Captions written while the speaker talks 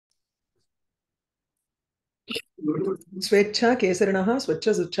स्वेच्छा केसरिणः स्वच्छ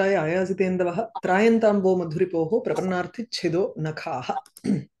सुच्छाय आयासितेन्दवः त्रायन्ताम्बो मधुरिपोः प्रपन्नार्थिच्छिदो नखाः.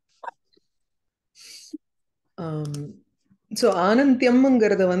 ஸோ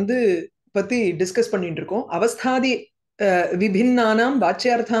ஆனந்தியம்ங்கிறத பத்தி டிஸ்கஸ் பண்ணிட்டு இருக்கோம். அவஸ்தாதி விபின்னானாம்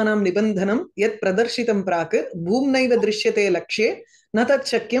வாச்சியார்த்தானாம் நிபந்தனம் யத் பிரதர்ஷிதம் பிராக்கு பூம்னைவ திருஷ்யத்தே லக்ஷ்யே ந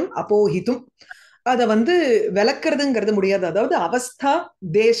தத் சக்கியம் அப்போஹித்தும். அதை விளக்குறதுங்கிறது முடியாது. அதாவது அவஸ்தா,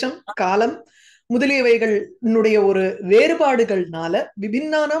 தேசம், காலம் முதலியவைகளுடைய ஒரு வேறுபாடுகள்னால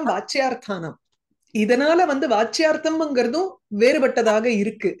விபின்னானாம் வாச்சியார்த்தானாம், இதனால வாச்சியார்த்தம்ங்கிறதும் வேறுபட்டதாக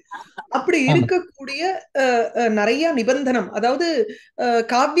இருக்கு. அப்படி இருக்கக்கூடிய நிறைய நிபந்தனம், அதாவது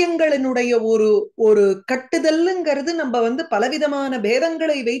காவியங்களினுடைய ஒரு ஒரு கட்டுதல்ங்கிறது நம்ம பலவிதமான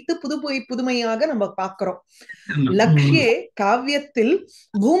பேதங்களை வைத்து புதுமையாக நம்ம பார்க்கிறோம். லக்ஷ்யே காவியத்தில்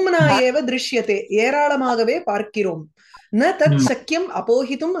பூம்னா ஏவ திருஷ்யத்தே, ஏராளமாகவே பார்க்கிறோம். ந தத் சக்கியம்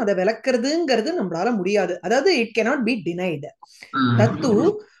அப்போஹித்தும், அதை விளக்குறதுங்கிறது நம்மளால முடியாது. அதாவது இட் கேனாட் பி டினைடு. தத்து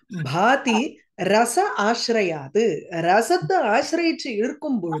பாதி ரச ஆசிரியாது, ரசத்தை ஆசிரியிச்சு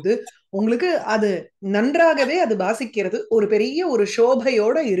இருக்கும் பொழுது உங்களுக்கு அது நன்றாகவே அது பாசிக்கிறது, ஒரு பெரிய ஒரு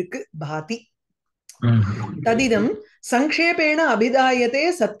சோபையோட இருக்கு. பாதி ததிதம் சங்கேபேண அபிதாயத்தே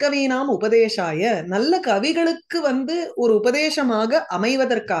சத்கவீனாம் உபதேசாய, நல்ல கவிகளுக்கு ஒரு உபதேசமாக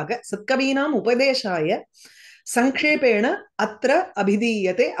அமைவதற்காக, சத்கவீனாம் உபதேசாய சங்கேபேண அத்திர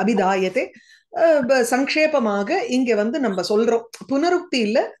அபிதீயத்தே அபிதாயத்தே, சங்கேபமாக இங்க நம்ம சொல்றோம். புனருக்தி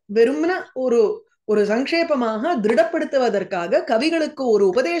இல்ல, வெறும்ன ஒரு ஒரு சங்கேபமாக திருடப்படுத்துவதற்காக கவிகளுக்கு ஒரு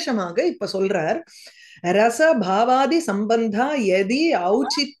உபதேசமாக இப்ப சொல்றார். ரச பாவாதி சம்பந்தா யதி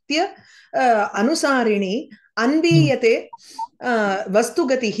ஔச்சித்ய அனுசாரிணி அன்வீயத்தே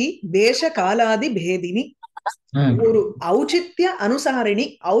வஸ்துகதிஹி தேச காலாதி பேதினி. ஒரு ஔச்சித்ய அனுசாரிணி,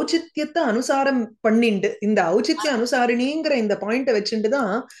 ஔச்சித்யத்தை அனுசாரம் பண்ணிண்டு, இந்த ஔச்சித்ய அனுசாரிணிங்கிற இந்த பாயிண்ட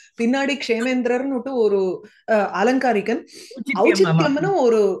வச்சுட்டுதான் பின்னாடி க்ஷேமேந்திரர்னு ஒரு அலங்காரிகன் ஔச்சித்யம்னு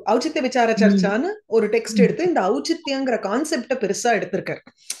ஒரு ஔச்சித்ய விசார சர்ச்சான்னு ஒரு டெக்ஸ்ட் எடுத்து இந்த ஔச்சித்யங்கிற கான்செப்ட பெருசா எடுத்திருக்காரு.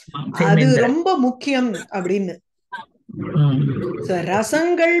 அது ரொம்ப முக்கியம் அப்படின்னு.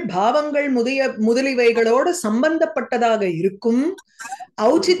 ரசங்கள் பாவங்கள் முதலியவைகளோட சம்பந்தப்பட்டதாக இருக்கும்.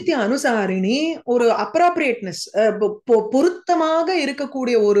 ஔச்சித்ய அனுசாரிணி ஒரு அப்ராப்ரியேட்னஸ், பொருத்தமாக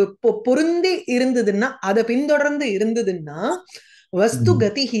இருக்கக்கூடிய ஒரு பொருந்தி இருந்ததுன்னா, அதை பின்தொடர்ந்து இருந்ததுன்னா வஸ்து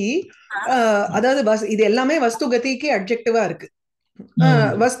கதிஹி, அதாவது இது எல்லாமே வஸ்து கதிக்கு அட்ஜெக்டிவா இருக்கு.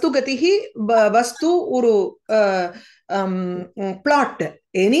 வஸ்து கதிஹி, வஸ்து ஒரு பிளாட்,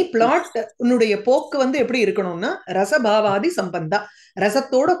 எனி பிளாட் உன்னுடைய போக்கு எப்படி இருக்கணும்னா ரசபாவாதி சம்பந்தா,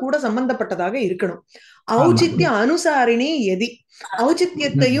 ரசத்தோட கூட சம்பந்தப்பட்டதாக இருக்கணும். ஔச்சித்ய அனுசாரிணி எதி,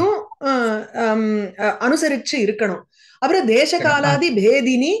 ஔச்சித்யத்தையும் அனுசரிச்சு இருக்கணும். அப்புறம் தேச காலாதி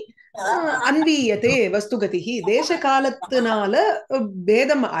பேதினி அன்வீயத்தே வஸ்துகதிஹி, தேச காலத்தினால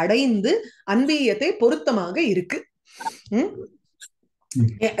பேதம் அடைந்து அன்வீயத்தை பொருத்தமாக இருக்கு.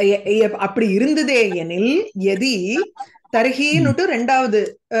 அப்படி இருந்ததே எனில் எதி தர்ஹின்னுட்டு ரெண்டாவது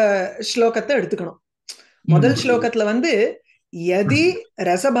ஸ்லோகத்தை எடுத்துக்கணும். முதல் ஸ்லோகத்துல யதி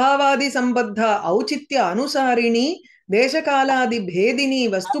ரசபாவாதி சம்பத்தா ஔச்சித்ய அனுசாரிணி தேசகாலாதி பேதினி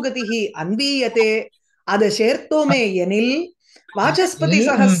வஸ்துகதிஹி அன்வீயத்தே, அதை சேர்த்தோமே எனில் வாசஸ்பதி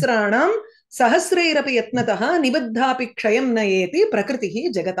சஹஸ்ராணாம் சஹஸ்ரைரபி யத்னதா நிபத்தாபி க்ஷயம் ந ஏதி பிரகிருதிஹி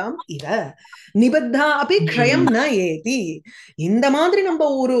ஜெகதாம் இவ. நிபத்தா அபி க்ஷயம் ந ஏதி, இந்த மாதிரி நம்ம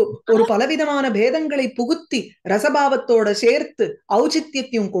ஒரு ஒரு பலவிதமான பேதங்களை புகுத்தி ரசபாவத்தோட சேர்த்து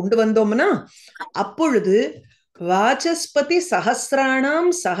ஔச்சித்யத்தையும் கொண்டு வந்தோம்னா அப்பொழுது வாசஸ்பதி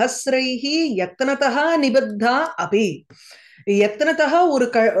சஹஸ்ராணாம் சஹஸ்ரைஹி யத்னதா நிபத்தா அபி, யத்னதா ஒரு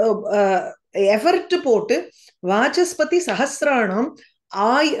எஃபர்ட் போட்டு வாசஸ்பதி சஹஸ்ராணாம்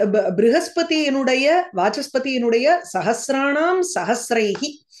ப்ரஹஸ்பதியினுடைய வாசஸ்பதியினுடைய சஹஸ்ராணாம் சஹஸ்ரைஹி,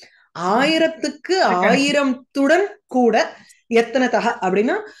 ஆயிரத்துக்கு ஆயிரத்துடன் கூட, எத்தனதா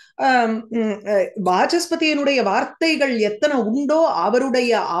அப்படின்னா வாசஸ்பதியினுடைய வார்த்தைகள் எத்தனை உண்டோ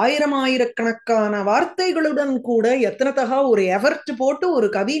அவருடைய ஆயிரக்கணக்கான வார்த்தைகளுடன் கூட எத்தனதா ஒரு எஃபர்ட் போட்டு ஒரு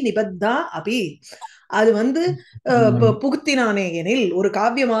கவி நிபத்தா அபி, அது புகுத்தினானே எனில் ஒரு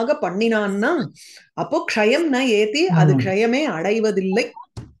காவியமாக பண்ணினான்னா அப்போ க்ஷயம் ந ஏதி, அது க்ஷயமே அடைவதில்லை.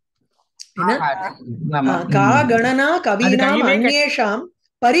 கா கணனா கவீனாம் அந்நேஷாம்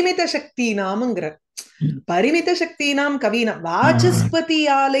பரிமித சக்தி நாம்ங்கிற, பரிமித சக்தி நாம் கவீனா,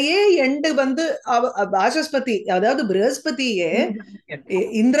 வாசஸ்பதியாலேயே எண்டு வாசஸ்பதி, அதாவது ப்ரஹஸ்பதியே,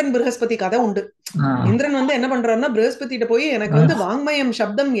 இந்திரன் ப்ரஹஸ்பதி கதை உண்டு. இந்திரன் என்ன பண்றாருன்னா ப்ரஹஸ்பதிட்ட போய் எனக்கு வாங்மயம்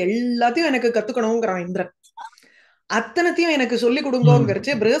சப்தம் எல்லாத்தையும் எனக்கு கத்துக்கணுங்கிறான் இந்திரன். அத்தனத்தையும் எனக்கு சொல்லி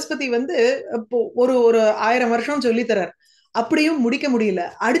கொடுங்கோங்கிறச்சு ப்ரஹஸ்பதி ஒரு ஒரு 1000 வருஷம் சொல்லி தர்றார். அப்படியும் முடிக்க முடியல.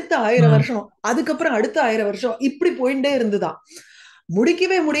 அடுத்த 1000 வருஷம், அதுக்கப்புறம் அடுத்த 1000 வருஷம், இப்படி போயிட்டே இருந்துதான்.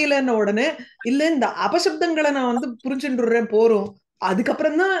 முடிக்கவே முடியலன்ன உடனே இல்ல இந்த அபசப்தங்களை நான் வந்து புரிஞ்சுட்டுறேன் போறோம்,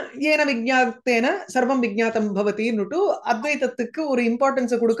 அதுக்கப்புறம் தான் ஏன விஜாத்தேன சர்வம் விஜாத்தம் பவதின்னுட்டு அத்வைதத்துக்கு ஒரு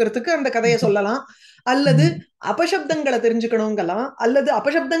இம்பார்ட்டன்ஸ் கொடுக்கறதுக்கு அந்த கதையை சொல்லலாம். அல்லது அபசப்தங்களை தெரிஞ்சுக்கணுங்கலாம், அல்லது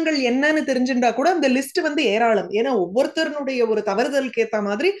அபசப்தங்கள் என்னன்னு தெரிஞ்சுட்டா கூட அந்த லிஸ்ட் வந்து ஏராளம். ஏன்னா ஒவ்வொருத்தருடைய ஒரு தவறுதலுக்கு ஏத்த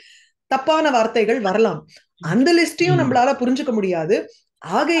மாதிரி தப்பான வார்த்தைகள் வரலாம். அந்த லிஸ்டையும் நம்மளால புரிஞ்சுக்க முடியாது.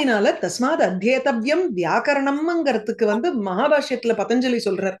 ஆகையினால தஸ்மாத் அத்தியேதவ்யம் வியாக்கரணம்ங்கிறதுக்கு வந்து மகாபாஷ்யத்துல பதஞ்சலி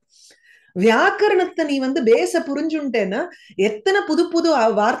சொல்றார், வியாக்கரணத்தை நீ வந்து பேச புரிஞ்சுட்டேன்னா எத்தனை புது புது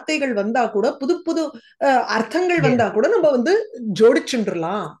வார்த்தைகள் வந்தா கூட, புது புது அர்த்தங்கள் வந்தா கூட நம்ம வந்து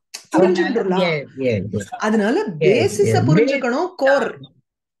ஜோடிச்சுடலாம், புரிஞ்சுடலாம். அதனால பேசிஸ புரிஞ்சுக்கணும், கோர்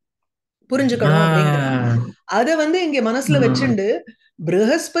புரிஞ்சுக்கணும் அப்படிங்கிற அத வந்து இங்க மனசுல வச்சுண்டு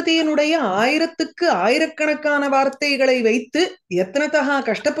ப்ரஹஸ்பதியினுடைய ஆயிரத்துக்கு ஆயிரக்கணக்கான வார்த்தைகளை வைத்து எத்தனைத்தகா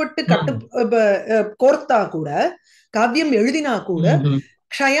கஷ்டப்பட்டு கோர்த்தா கூட, காவியம் எழுதினா கூட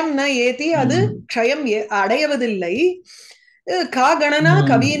க்ஷயம் ந ஏதி, அது க்ஷயம் அடையவதில்லை. கா கணனா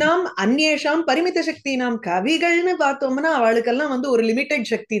கவீனாம் அந்நேஷாம் பரிமித சக்தி நாம், கவிகள்னு பார்த்தோம்னா அவளுக்கெல்லாம் வந்து ஒரு லிமிட்டட்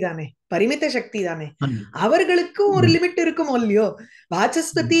சக்தி தானே, பரிமித சக்தி தானே, அவர்களுக்கும் ஒரு லிமிட் இருக்கும் இல்லையோ.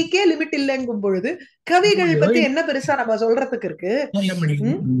 வாசஸ்பதிக்கே லிமிட் இல்லைங்கும் பொழுது கவிகள் பத்தி என்ன பெருசா நம்ம சொல்றதுக்கு இருக்கு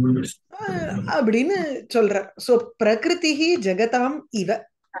அப்படின்னு சொல்ற. சோ பிரகிருதி ஜெகதாம் இவ,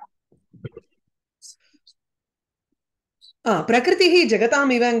 பிரகிருதி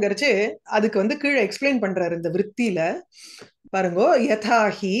ஜெகதாம் இவங்கிறச்சு அதுக்கு வந்து கீழே எக்ஸ்பிளைன் பண்றாரு இந்த விற்த்தியில பாருங்கோ.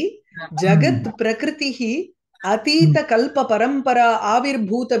 யதாஹி ஜகத் பிரகிருதி அதீத கல்ப பரம்பரா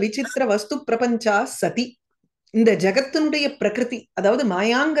ஆவிர்பூத விசித்திர வஸ்து பிரபஞ்சா சதி. இந்த ஜகத்தினுடைய பிரகிருதி அதாவது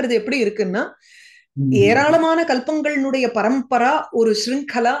மாயாங்கிறது எப்படி இருக்குன்னா, ஏராளமான கல்பங்களுடைய பரம்பரா ஒரு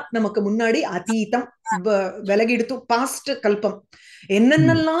ஸ்ருங்கலா நமக்கு முன்னாடி அதீதம் விலகிடுத்து. பாஸ்ட் கல்பம்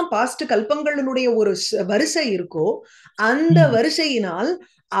என்னென்னலாம் பாஸ்ட் கல்பங்களுடைய ஒரு வரிசை இருக்கோ அந்த வரிசையினால்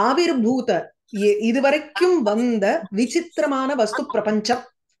ஆவிர்பூத இதுவரைக்கும் வந்த விசித்திரமான வஸ்து பிரபஞ்சம்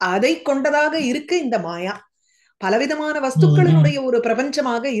அதை கொண்டதாக இருக்கு இந்த மாயா. பலவிதமான வஸ்துக்களினுடைய ஒரு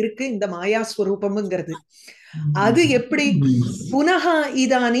பிரபஞ்சமாக இருக்கு இந்த மாயா ஸ்வரூபம்ங்கிறது. அது எப்படி புனஹா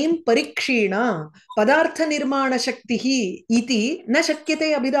இதானீம் பரீட்சீணா பதார்த்த நிர்மாண சக்தி இதி ந சக்கியத்தை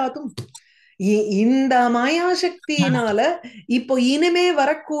அபிதாத்தும். இந்த மாயா சக்தியினால இப்போ இனிமே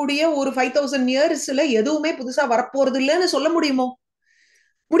வரக்கூடிய ஒரு 5000 இயர்ஸ்ல எதுவுமே புதுசா வரப்போறது இல்லைன்னு சொல்ல முடியுமோ?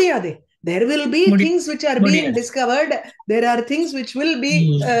 முடியாது. There will be things which are being discovered, there are things which will be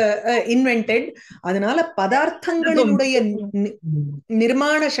invented. அதனால பதார்த்தங்களினுடைய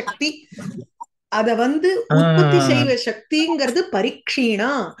நிர்மாண சக்தி அத வந்து உற்பத்தி செய்வ சக்திங்கிறது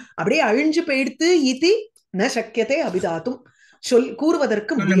பரீட்சீணா அப்படியே அழிஞ்சு போயிடுத்து. இது ந சக்கியத்தை அபிதாத்தும்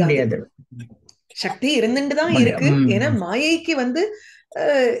கூறுவதற்கு முடியாது. சக்தி இருந்துட்டுதான் இருக்கு. ஏன்னா மாயைக்கு வந்து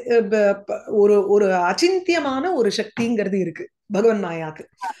ஒரு ஒரு அச்சிந்தியமான ஒரு சக்திங்கிறது இருக்கு பகவன் மாயாக்கு.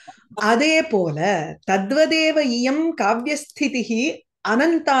 அதே போல தத்வதேவ இயம் காவியஸ்திதிஹி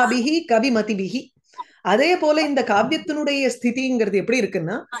அனந்தாபிஹி கவிமதிபிஹி. அதே போல இந்த காவியத்தினுடைய ஸ்திதிங்கிறது எப்படி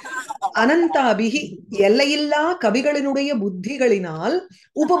இருக்குன்னா, அனந்தாபிஹி எல்லையில்லா கவிகளினுடைய புத்திகளினால்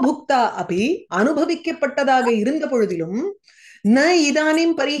உபபுக்தா அபி அனுபவிக்கப்பட்டதாக இருந்த பொழுதிலும் ந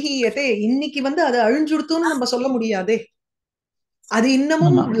இதானிம் பரிஹீயத்தே இன்னைக்கு வந்து அது அழிஞ்சுடுத்துன்னு நம்ம சொல்ல முடியாதே. அது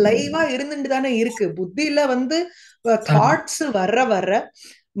இன்னமும் லைவா இருந்துட்டு தானே இருக்கு. புத்தியில வந்து தாட்ஸ் வர்ற வர்ற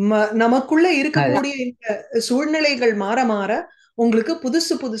நமக்குள்ள இருக்கக்கூடிய இந்த சூழ்நிலைகள் மாற மாற உங்களுக்கு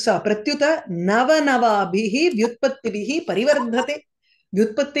புதுசு புதுசா பிரத்யுத நவநவாபிகி வியுத்பத்திபிகி பரிவர்த்ததே.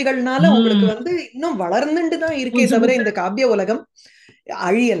 வியுத்பத்திகள்னால உங்களுக்கு வந்து இன்னும் வளர்ந்துட்டு தான் இருக்கே தவிர இந்த காவிய உலகம்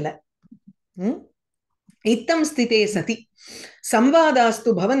அழியல்ல. இத்தம் ஸ்திதே சதி சம்வாதாஸ்து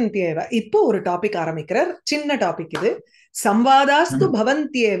பவந்தியேவ. இப்போ ஒரு டாபிக் ஆரம்பிக்கிறார், சின்ன டாபிக் இது. சம்வாதாஸ்து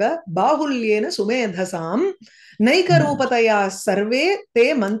பவந்தியேவ பாகுல்யேன சுமேதசாம் நைகரூபதையா சர்வே தே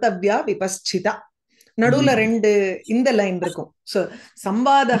மந்தவ்யா விபஸ்சிதா. நடுவுல 2 இந்த லைன் இருக்கும். சோ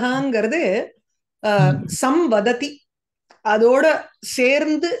சம்வாதகாங்கிறது சம்வததி அதோட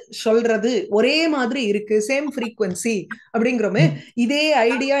சேர்ந்து சொல்றது ஒரே மாதிரி இருக்கு, சேம் ஃப்ரீக்வன்சி அப்படிங்கிறோமே. இதே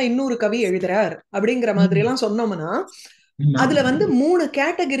ஐடியா இன்னொரு கவி எழுதுறார் அப்படிங்கிற மாதிரி எல்லாம் சொன்னோம்னா அதுல வந்து 3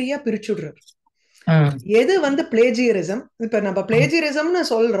 கேட்டகரியா பிரிச்சுடுறார். எது வந்து பிளேஜியரிசம். இப்ப நம்ம பிளேஜியரிசம்னு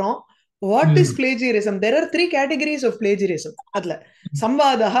சொல்றோம். What is பிளேஜியரிசம்? There are 3 categories of பிளேஜியரிசம். அதுல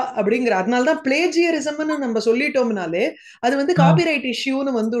சம்வாதா அப்படிங்கிற அதனாலதான் பிளேஜியரிசம்னு நம்ம சொல்லிட்டோம்னாலே அது வந்து காப்பிரைட்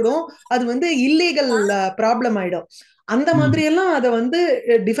இஷ்யூன்னு வந்துடும், அது வந்து இல்லீகல் ப்ராப்ளம் ஆயிடும். அந்த மாதிரி எல்லாம் அதை வந்து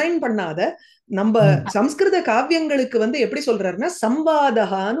டிஃபைன் பண்ணாத நம்ம சம்ஸ்கிருத காவியங்களுக்கு வந்து எப்படி சொல்றாருன்னா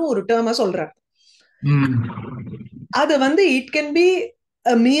சம்வாதகான்னு ஒரு டேர்ம சொல்றார். அது வந்து it can be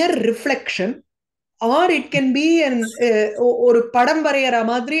a mere reflection or it can be ஒரு படம் வரையற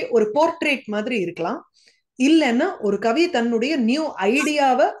மாதிரி ஒரு போர்ட்ரேட் மாதிரி இருக்கலாம், இல்லைன்னா ஒரு கவி தன்னுடைய நியூ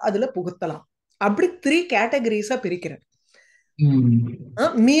ஐடியாவை அதுல புகுத்தலாம். அப்படி 3 கேட்டகரிஸா பிரிக்கிறேன்.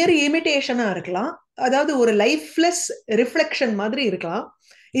 மியர் இமிடேஷனா இருக்கலாம், அதாவது ஒரு லைஃப்லெஸ் ரிஃப்ளெக்ஷன் மாதிரி இருக்கலாம்,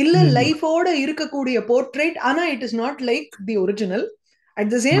 இல்ல லைஃபோட இருக்கக்கூடிய போர்ட்ரேட், ஆனா it is not like the original.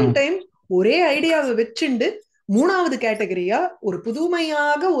 At the same time ஒரே ஐடியாவை வச்சுண்டு 3வது கேட்டகரியா ஒரு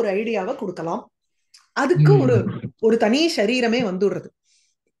புதுமையாக ஒரு ஐடியாவை கொடுக்கலாம். அதுக்கு ஒரு ஒரு தனி சரீரமே வந்துடுறது.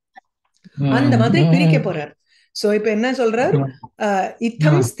 அந்த மாதிரி பிரிக்க போறார். சோ இப்ப என்ன சொல்றார்,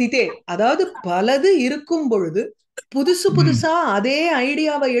 இத்தம் ஸ்திதே, அதாவது பலது இருக்கும் பொழுது புதுசு புதுசா அதே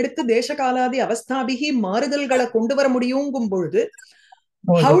ஐடியாவை எடுத்து தேச காலாதி அவஸ்தாபிகி மாறுதல்களை கொண்டு வர முடியுங்கும் பொழுது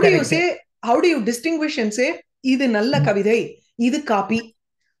how do you distinguish and say இது நல்ல கவிதை, இது காப்பி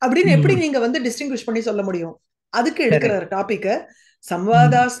அப்படின்னு எப்படி நீங்க வந்து டிஸ்டிங்விஷ் பண்ணி சொல்ல முடியும்? அதுக்கு எடுக்கிற டாபிக்க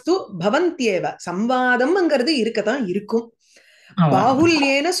சம்வாதாஸ்து பவந்தியேவ, சம்வாதம்ங்கிறது இருக்கத்தான் இருக்கும்.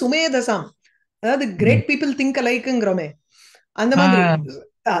 பாகுல்யேன சுமேதசாம், அதாவது கிரேட் பீப்புள் திங்க் அலைக்குங்கிறோமே அந்த மாதிரி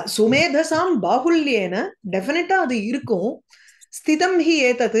சுமேதசாம் பாகுல்யேன டெஃபினட்டா அது இருக்கும். ஸ்திதம் ஹி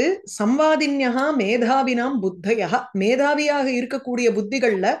ஏதது சம்வாதின்யா மேதாவினாம் புத்தயா, மேதாவியாக இருக்கக்கூடிய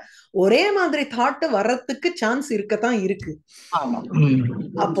புத்திகள்ல ஒரே மாதிரி தாட் வர்றதுக்கு சான்ஸ் இருக்கத்தான் இருக்கு.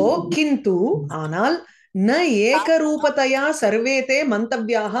 அப்போ கிந்து ஆனால் ந ஏகரூபத்தையா சர்வேதே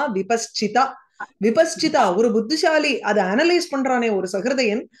மந்தவ்யாக விபஸ்சிதா, விபஸ்சிதா ஒரு புத்திசாலி அதை அனலைஸ் பண்றானே ஒரு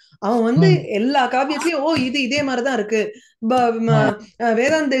சகிருதையன், அவன் வந்து எல்லா காவியத்திலயும் ஓ இது இதே மாதிரிதான் இருக்கு,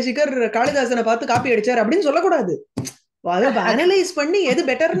 வேதாந்த தேசிகர் காளிதாசனை பார்த்து காப்பி அடிச்சார் அப்படின்னு சொல்லக்கூடாது. அதை அனலைஸ் பண்ணி எது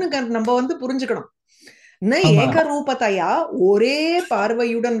பெட்டர்னு நம்ம வந்து புரிஞ்சுக்கணும். ந ஏகரூபத்தையா ஒரே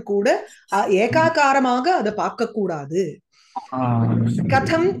பார்வையுடன் கூட ஏகாகாரமாக அதை பார்க்க கூடாது.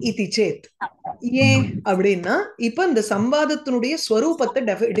 கதம் இதி சேத், ஏன் அப்படின்னா இப்ப இந்த சம்வாதத்தினுடைய ஸ்வரூபத்தை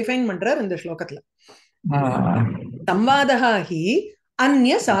டிஃபைன் பண்றார் இந்த ஸ்லோகத்துல. சம்வாதஹா ஹி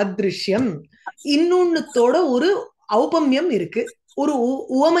அந்நிய சாதிருஷ்யம், இன்னொன்னுத்தோட ஒரு ஔபம்யம் இருக்கு, ஒரு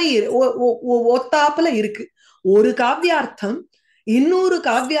உவமை ஒத்தாப்புல இருக்கு. ஒரு காவியார்த்தம் இன்னொரு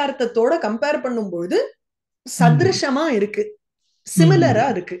காவியார்த்தத்தோட கம்பேர் பண்ணும்பொழுது சதிருஷமா இருக்கு, சிமிலரா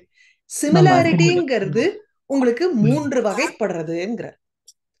இருக்கு. சிமிலாரிட்டிங்கிறது உங்களுக்கு 3 வகைப்படுறதுங்கிற.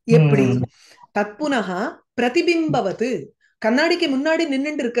 எப்படி? தத்புனகா பிரதிபிம்பவது, கண்ணாடிக்கு முன்னாடி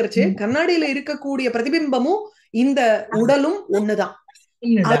நின்னுட்டு இருக்கிறச்சு கண்ணாடியில இருக்கக்கூடிய பிரதிபிம்பமும் இந்த உடலும் ஒண்ணுதான்,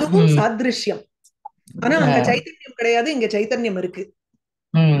 அதுவும் சாதிருஷ்யம். ஆனா அங்க சைத்தன்யம் கிடையாது, இங்க சைத்தன்யம் இருக்கு.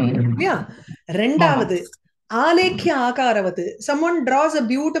 ரெண்டாவது ஆலேக்கிய ஆகாரவது, someone draws a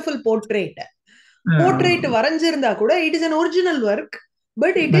beautiful portrait, portrait வரைஞ்சிருந்தா கூட it is an original work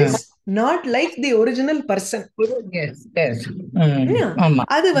but it is not like the original person.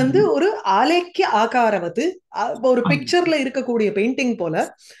 அது வந்து ஒரு ஆலேக்கிய ஆகாரவது, ஒரு பிக்சர்ல இருக்கக்கூடிய பெயிண்டிங் போல.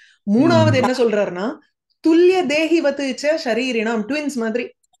 மூணாவது என்ன சொல்றாருன்னா துல்லிய தேகிவத்து ஷரீரினாம், ட்வின்ஸ் மாதிரி,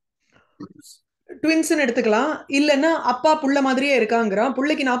 ட்வின்ஸ்னு எடுத்துக்கலாம். இல்லைன்னா அப்பா புள்ள மாதிரியே இருக்காங்கிறான்,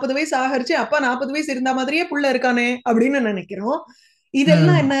 புள்ளைக்கு 40 வயசு ஆகரிச்சு அப்பா 40 வயசு இருந்த மாதிரியே புள்ள இருக்கானே அப்படின்னு நினைக்கிறோம்.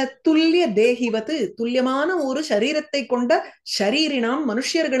 இதெல்லாம் என்ன? துல்லிய தேகிவத்து, துல்லியமான ஒரு சரீரத்தை கொண்ட ஷரீரினாம்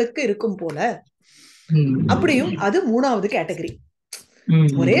மனுஷர்களுக்கு இருக்கும் போல. அப்படியும் அது 3வது கேட்டகரி.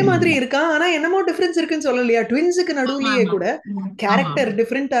 ஒரே மாதிரி இருக்கான் ஆனா என்னமோ டிஃபரன்ஸ் இருக்குன்னு சொல்லலையா? ட்வின்ஸுக்கு நடுவுலயே கூட கேரக்டர்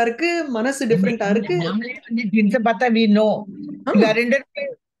டிஃபரெண்டா இருக்கு, மனசு டிஃபரெண்டா இருக்கு.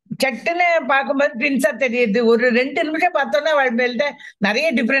 சட்டுன்னு பார்க்கும்போது ட்வின்ஸா தெரியுது, ஒரு 2 நிமிஷம் பார்த்தோம்னா வாழ்க்கையில நிறைய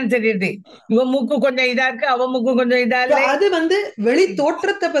டிஃபரன்ஸ் தெரியுது. இவன் மூக்கு கொஞ்சம் இதா இருக்கு, அவன் மூக்கு கொஞ்சம் இதா இல்ல. அது வந்து வெளி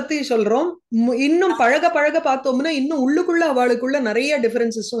தோற்றத்தை பத்தி சொல்றோம். இன்னும் பழக பழக பார்த்தோம்னா இன்னும் உள்ளுக்குள்ள அவளுக்குள்ள நிறைய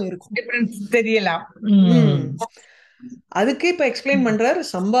டிஃபரன்சஸும் இருக்கும், டிஃபரன்ஸ் தெரியலாம். அதுக்கு இப்ப எக்ஸ்பிளைன் பண்றார்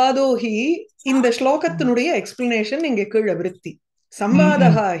சம்வாதோஹி. இந்த ஸ்லோகத்தினுடைய எக்ஸ்பிளனேஷன் இங்க கீழே விருத்தி.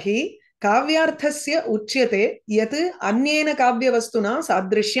 சம்வாதஹி காவியார்த்தஸ்ய உச்சியதே யத் அந்நேன காவிய வஸ்துனா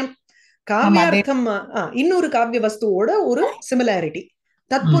சாதிருஷ்யம், காவியார்த்தம் இன்னொரு காவிய வஸ்துவோட ஒரு சிமிலாரிட்டி.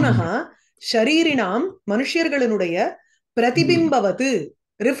 தத்புனஹ ஷரீரினாம் மனுஷர்களுடைய பிரதிபிம்பவது,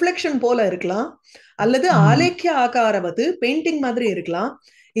 ரிஃப்ளெக்ஷன் போல இருக்கலாம், அல்லது ஆலேக்கிய ஆகாரவது பெயிண்டிங் மாதிரி இருக்கலாம்,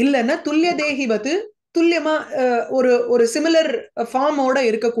 இல்லைன்னா துல்லிய தேகிவது துல்லியமா ஒரு சிமிலர் ஃபார்மோட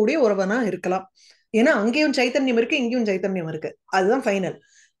இருக்கக்கூடிய ஒருவனா இருக்கலாம். ஏன்னா அங்கேயும் சைத்தன்யம் இருக்கு, இங்கேயும் சைத்தன்யம் இருக்கு, அதுதான் ஃபைனல்.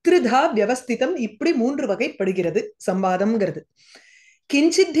 திரிதா வியவஸ்திதம், இப்படி 3 வகைப்படுகிறது சம்வாதம்ங்கிறது.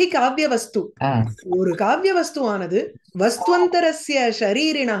 கிஞ்சித்தி காவிய வஸ்து, ஒரு காவிய வஸ்துவானது வஸ்துவந்தரஸ்ய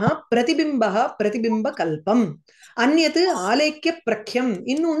ஷரீரிணா பிரதிபிம்பா பிரதிபிம்ப கல்பம், அந்நது ஆலேக்கிய பிரக்யம்,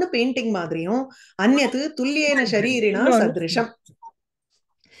 இன்னொன்னு பெயிண்டிங் மாதிரியும், அந்நது துல்லியேன ஷரீரிணா சதிருஷம்.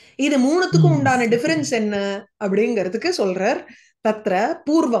 இது 3த்துக்கும் உண்டான டிஃபரன்ஸ் என்ன அப்படிங்கிறதுக்கு சொல்றார். தத்ர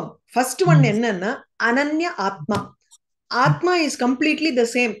பூர்வம், ஃபர்ஸ்ட் ஒன் என்னன்னா அனன்ய ஆத்மா, ஆத்மா இஸ் கம்ப்ளீட்லி த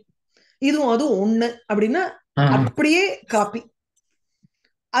சேம், இதுவும் அதுவும் ஒண்ணு அப்படின்னா அப்படியே காப்பி,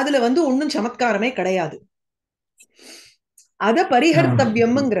 அதுல வந்து ஒன்னும் சமத்காரமே கிடையாது. அத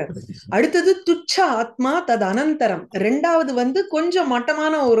பரிஹர்த்தவ்யம்ங்கிற. அடுத்தது துச்ச ஆத்மா தது அனந்தரம். ரெண்டாவது வந்து கொஞ்சம்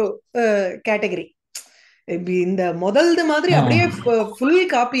மட்டமான ஒரு கேட்டகரி. இந்த முதல்து மாதிரி அப்படியே ஃபுல்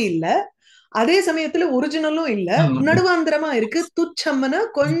காப்பி இல்ல, அதே சமயத்துல ஒரிஜினலும் இல்ல, நடுவாந்திரமா இருக்கு. துச்சம்னா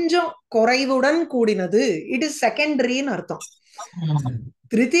கொஞ்சம் குறைவுடன் கூடினது. இட் இஸ் செகண்டரின்னு அர்த்தம்.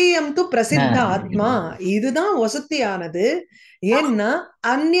 திருத்தீயம் து பிரசித்த ஆத்மா, இதுதான் வசத்தியானது. ஏன்னா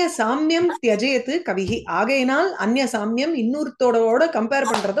அந்நிய சாமியம் தியஜேத்து கவிஹி, ஆகையினால் அந்நிய சாமியம் இன்னொருத்தோட கம்பேர்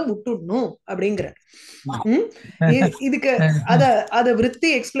பண்றதை விட்டுடணும் அப்படிங்கிற. இதுக்கு அத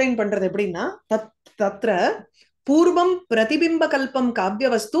விருத்தி எக்ஸ்பிளைன் பண்றது எப்படின்னா, தத்ர பூர்வம் பிரதிபிம்ப கல்பம் காவிய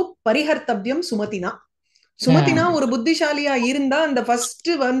வஸ்து பரிஹர்த்தவ்யம் சுமதினா. சுமதினா ஒரு புத்திசாலியா இருந்தா அந்த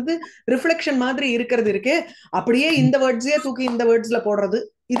ஃபர்ஸ்ட் வந்து ரிஃப்ளெக்ஷன் மாதிரி இருக்கிறது இருக்கு, அப்படியே இந்த வேர்ட்ஸே தூக்கி இந்த வேர்ட்ஸ்ல போடுறது,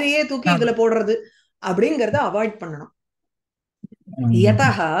 இதையே தூக்கி இதுல போடுறது அப்படிங்கறத அவாய்ட் பண்ணணும்.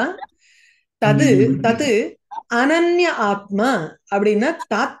 யதஹ தது தது அனன்ய ஆத்மா அப்படின்னா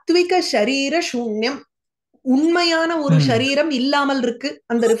தாத்விக சரீர சூன்யம், உண்மையான ஒரு சரீரம் இல்லாமல் இருக்கு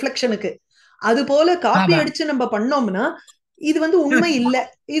அந்த ரிஃப்ளெக்ஷனுக்கு. அது போல காப்பி அடிச்சு நம்ம பண்ணோம்னா இது வந்து உண்மை இல்ல,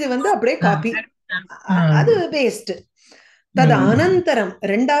 இது வந்து அப்படியே காப்பி, அது வேஸ்ட். தது அனந்தரம்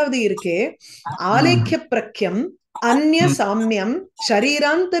ரெண்டாவது இருக்கே ஆலேக்கிய பிரக்யம் அந்நிய சாமியம்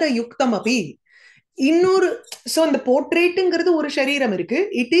ஷரீராந்தர யுக்தம் அபி. இன்னொரு, சோ இந்த போர்ட்ரேட்ங்கிறது ஒரு சரீரம் இருக்கு,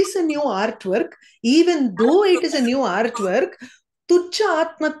 it is a new art work. Even though it is a new art work, துச்ச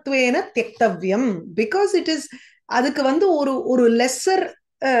ஆத்மத்வேன தியக்தவ்யம், because it is, அதுக்கு வந்து ஒரு ஒரு லெஸ்ஸர்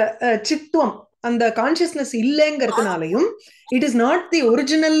சித்துவம், அந்த consciousness இல்லைங்கிறதுனாலையும், it is not the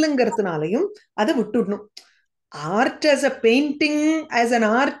ஒரிஜினல்ங்கிறதுனாலையும் அதை விட்டுடணும். Art as a painting as an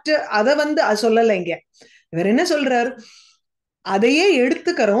art அதை வந்து அது சொல்லலை இங்க. இவர் என்ன சொல்றார், அதையே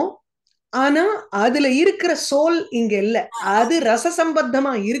எடுத்துக்கிறோம், ஆனா அதுல இருக்கிற சோல் இங்க இல்ல, அது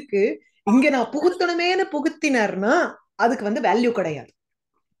ரசசம்பத்தமா இருக்கு. இங்க நான் புகுத்தணுமேனு புகுத்தினார்னா அதுக்கு வந்து வேல்யூ கிடையாது.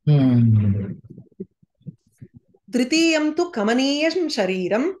 திருத்தீயம் து கமனீயம்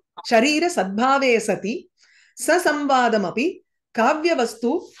ஷரீரம் ஷரீர சத்பாவே சதி சசம்வாதம் அபி காவ்ய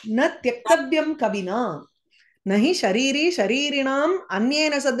வஸ்து ந தியக்தவ்யம் கவினா நஹி ஷரீரி ஷரீரிணாம்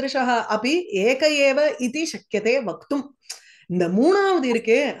அந்யேன சத்ருஷஹ அபி ஏக ஏவ இதி சக்கியதே வக்தும். இந்த மூணாவது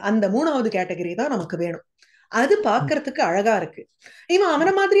இருக்கே, அந்த மூணாவது கேட்டகரி தான் நமக்கு வேணும். அது பாக்குறதுக்கு அழகா இருக்கு, இவன்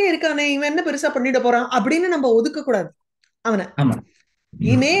அவனை மாதிரியே இருக்கானே, இவன் என்ன பெருசா பண்ணிட போறான் அப்படின்னு நம்ம ஒதுக்க கூடாது அவனை.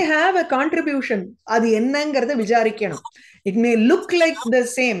 he may have a contribution, அது என்னங்கறத விசாரிக்கணும். it may look like the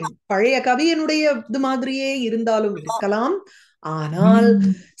same, பழைய கவியனுடைய இது மாதிரியே இருந்தாலும் இருக்கலாம், ஆனால்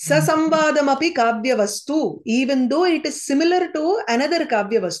சசம்வாதம் அபி காவ்ய வஸ்து, even though it is similar to another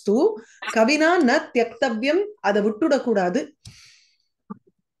காவ்ய வஸ்து, கவினா ந தியக்தவ்யம், அதை விட்டுடக்கூடாது.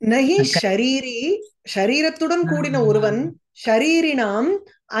 நஹி ஷரீரி, ஷரீரத்துடன் கூடின ஒருவன், ஷரீரினாம்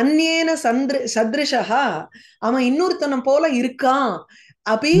அந்யேன சத்ருஷஹா, அவன் இன்னொருத்தனம் போல இருக்கான்,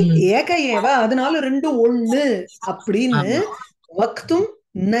 அப்படி ஏக ஏவ, அதனால ரெண்டும் ஒண்ணு அப்படின்னு வக்தும்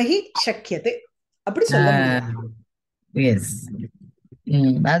நஹி சக்கியதே, அப்படி சொல்ல முடியும்.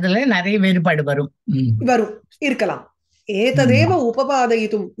 அதுல நிறைய வேறுபாடு வரும் இருக்கலாம். ஏததேவ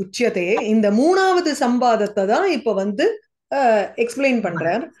உபபாதயிதும் உச்சியதே, இந்த மூணாவது சம்பாதத்தை தான் இப்ப வந்து எக்ஸ்பிளைன்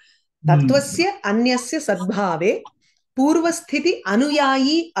பண்றார். தத்வஸ்ய அந்யஸ்ய சத்பாவே பூர்வஸ்திதி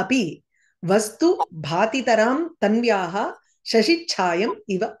அனுயாயி அபி வஸ்து பாதிதராம் தன்வியாக சசிச்சாயம்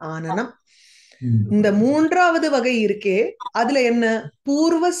இவ ஆனனம். இந்த மூன்றாவது வகை இருக்கே, அதுல என்ன,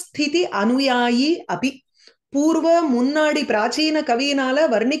 பூர்வஸ்திதி அனுயாயி அபி, பூர்வ முன்னாடி பிராச்சீன கவியினால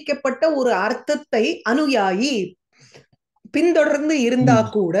வர்ணிக்கப்பட்ட ஒரு அர்த்தத்தை அனுயாயி பின்தொடர்ந்து இருந்தா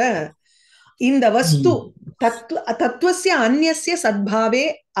கூட, இந்த வஸ்து தத்துவஸ்ய அந்யஸ்ய சத்பாவே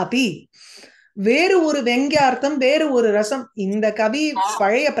அபி, வேறு ஒரு வெங்கியார்த்தம், வேறு ஒரு ரசம், இந்த கவி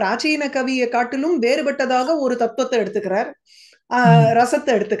பழைய பிராச்சீன கவியை காட்டிலும் வேறுபட்டதாக ஒரு தத்துவத்தை எடுத்துக்கிறார்,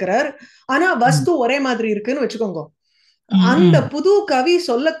 ரசத்தை எடுத்துக்கிறார், ஆனா வஸ்து ஒரே மாதிரி இருக்குன்னு வச்சுக்கோங்க. அந்த புது கவி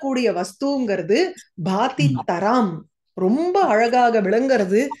சொல்லக்கூடிய வஸ்துங்கிறது பாதி தராம், ரொம்ப அழகாக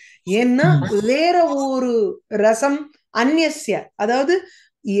விளங்குறது. ஏன்னா வேற ஒரு ரசம், அந்நிய, அதாவது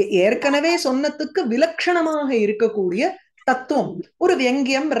ஏற்கனவே சொன்னதுக்கு விலட்சணமாக இருக்கக்கூடிய தத்துவம், ஒரு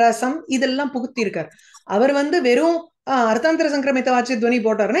வியங்கியம், ரசம், இதெல்லாம் புகுத்தி இருக்கார். அவர் வந்து வெறும் அர்த்தாந்தர சங்கிரமித்த வாட்சிய துவனி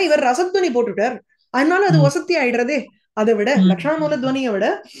போட்டாருன்னா இவர் ரசத்வனி போட்டுட்டார், அதனால அது வசதி ஆயிடுறதே. அதை விட லட்சண மூல துவனியை விட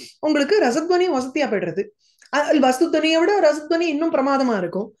உங்களுக்கு ரசத்வனி வசதியா போயிடுறது, வஸ்து துவனியை விட ரசத்வனி இன்னும் பிரமாதமா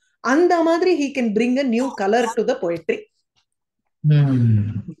இருக்கும். அந்த மாதிரி he can bring a new color to the poetry.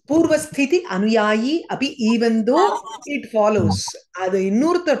 பூர்வஸ்திதி அனுயாயி Abhi, even though it follows, அது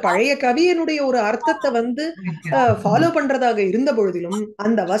இன்னொருத்தர் பழைய கவியனுடைய ஒரு அர்த்தத்தை வந்து ஃபாலோ பண்றதாக இருந்த பொழுதிலும்,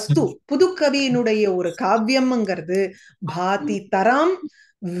 அந்த வஸ்து புது கவியினுடைய ஒரு காவியம்ங்கிறது பாதி தராம்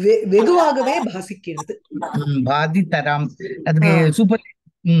வெகுவாகவே பாசிக்கிறது. பாதித்தராம் அதுக்கு சூப்பர்.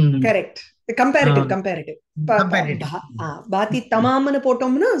 கரெக்ட். கம்பேரிட்டிவ் பாதி தமாம்னு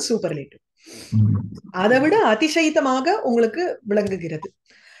போட்டோம்னா சூப்பர்லேட்டிவ். அதை விட அதிசயித்தமாக உங்களுக்கு விளங்குகிறது.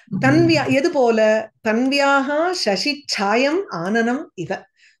 தன்வியா எது போல? தன்வியாக சசி சாயம் ஆனனம் இவ,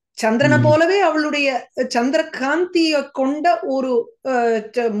 சந்திரனை போலவே அவளுடைய சந்திரகாந்திய கொண்ட ஒரு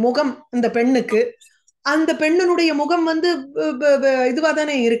முகம் இந்த பெண்ணுக்கு. அந்த பெண்ணுடைய முகம் இதுவா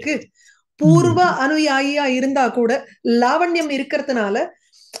தானே இருக்கு. பூர்வ அனுயாயியா இருந்தா கூட லாவண்யம் இருக்கிறதுனால,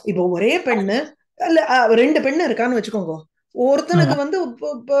 இப்போ ஒரே பெண்ணு இல்ல 2 பெண்ணு இருக்கான்னு வச்சுக்கோங்க. ஒருத்தனுக்கு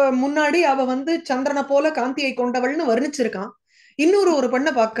முன்னாடி அவ சந்திரனை போல காந்தியை கொண்டவள்னு வர்ணிச்சிருக்கான். இன்னொரு ஒரு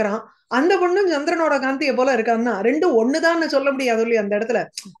பெண்ணை பாக்குறான், அந்த பொண்ணும் சந்திரனோட காந்தியை போல இருக்கான்னா ரெண்டும் ஒண்ணுதான்னு சொல்ல முடியாது இல்லையா அந்த இடத்துல.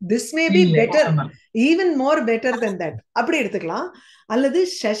 This may be better, even more better then that, அப்படி எடுத்துக்கலாம். அல்லது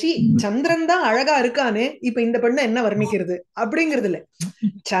சசி சந்திரன் தான் அழகா இருக்கானே, இப்ப இந்த பெண்ணை என்ன வர்ணிக்கிறது அப்படிங்கிறது இல்ல.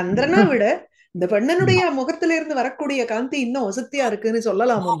 சந்திரனை விட இந்த பெண்ணனுடைய முகத்தில இருந்து வரக்கூடிய காந்தி இன்னும் வசதியா இருக்குன்னு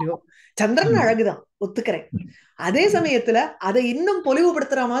சொல்லலாம் இல்லையோ. சந்திரன் அழகுதான், ஒத்துக்கிறேன். அதே சமயத்துல அதை இன்னும்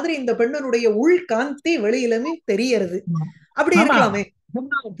பொலிவுபடுத்துற மாதிரி இந்த பெண்ணனுடைய உள் காந்தி வெளியிலுமே தெரியறது. அப்படி இருக்கலாமே.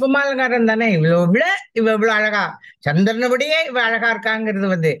 உப்புமாலகாரன் தானே இவ்வளவு விட இவ்வளவு அழகா, சந்திரனை விடையே இவ அழகா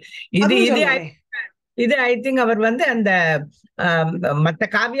இருக்காங்கிறது இது ஐ திங்க் அவர் அந்த மத்த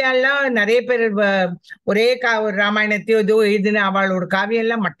காவியம் எல்லாம் நிறைய பேர் ஒரே ஒரு ராமாயணத்தையோ இதோ இதுன்னு அவளோட காவியம்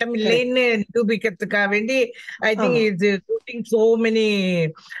எல்லாம் மட்டம் இல்லைன்னு நிரூபிக்கிறதுக்காக வேண்டி I think is so many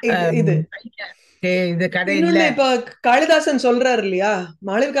இது கடையில. இப்ப காளிதாசன் சொல்றாரு இல்லையா,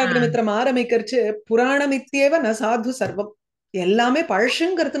 மாளவிகாக்னிமித்திரம் ஆரம்பிக்கிறச்சு புராணமித்யேவ ந சாது சர்வம், எல்லாமே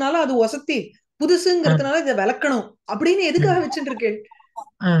பழசுங்கிறதுனால அது வசதி, புதுசுங்கிறதுனால இதை விளக்கணும் அப்படின்னு எதுக்காக வச்சுட்டு இருக்கேன்.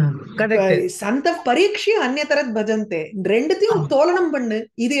 சந்த பரீட்சை அந்நியதரத் பஜந்தே, ரெண்டுத்தையும் தோலனம் பண்ணு,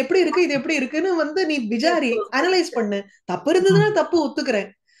 இது எப்படி இருக்கு இது எப்படி இருக்குன்னு நீ விசாரி, அனலைஸ் பண்ணு. தப்பு இருந்ததுன்னா தப்பு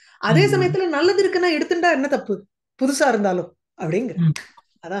ஒத்துக்கிறேன், அதே சமயத்துல நல்லது இருக்குன்னா எடுத்துட்டா என்ன தப்பு, புதுசா இருந்தாலும் அப்படிங்கிற.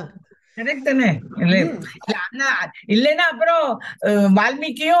 அதான் இல்லைன்னா அப்புறம்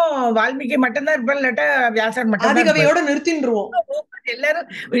வால்மீகி மட்டும்தான் இருப்பார், இல்லாட்டா வியாசர் மட்டும் ஆதிகவியோட நிறுத்தின்றுவோம், எல்லாரும்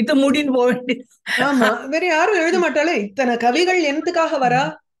இது மூடின்னு போக வேண்டியது. ஆமா, வேற யாரும் எழுத மாட்டாளே. இத்தனை கவிகள் என்னத்துக்காக வரா,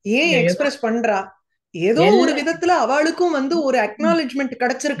 ஏன் எக்ஸ்பிரஸ் பண்றா, ஏதோ ஒரு விதத்துல அவளுக்கும் ஒரு அக்னாலஜ்மெண்ட்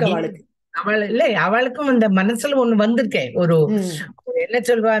கிடைச்சிருக்கு அவளுக்கு. அவளுக்கும் அந்த மனசுல ஒண்ணு வந்திருக்கேன், ஒரு என்ன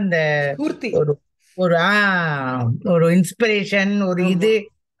சொல்வா, அந்த ஒரு இன்ஸ்பிரேஷன், ஒரு இது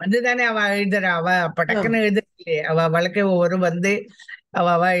வந்துதானே அவ எழுதுறா. அவ அப்ப டக்குன்னு எழுதுறே, அவ வழக்கை ஒரு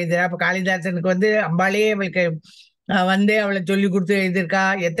அவ எழுதுறா. அப்ப காளிதாசனுக்கு அம்பாளே அவளுக்கு அவளை சொல்லி கொடுத்து எழுதியிருக்கா.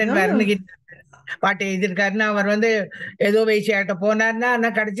 எத்தனை பேருன்னு பாட்டு எழுதியிருக்காருன்னா, அவர் ஏதோ வேசியாட்ட போனார்னா,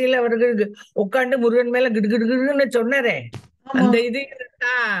 ஆனா கடைசியில அவருக்கு உட்காந்து முருகன் மேல கிடுகிடுன்னு சொன்னாரே, அந்த இது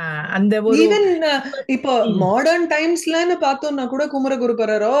அந்த ஈவன் இப்போ மாடர்ன் டைம்ஸ்லன்னு பார்த்தோம்னா கூட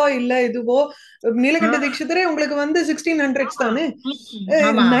குமரகுருபரரோ இல்ல இதுவோ நீலகண்ட தீட்சிதரே உங்களுக்கு 1600s தானே.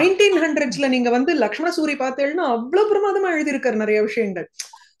 1900sல நீங்க லக்ஷ்மண சூரி பார்த்தேன்னா அவ்வளவு பிரமாதமா எழுதியிருக்காரு நிறைய விஷயங்கள்.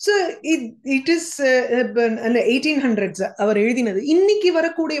 So it is 1800s அவர் எழுதினது. இன்னைக்கு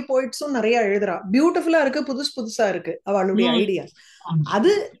வரக்கூடிய போயிட்ஸும் நிறைய எழுதுறா, பியூட்டிஃபுல்லா இருக்கு, புதுசா இருக்கு அவளுடைய ஐடியா.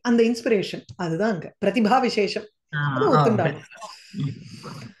 அது அந்த இன்ஸ்பிரேஷன், அதுதான் அங்க பிரதிபா விசேஷம்.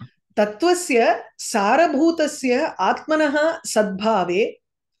 தத்துவஸ்ய சாரபூதஸ்ய ஆத்மனः சத்பாவே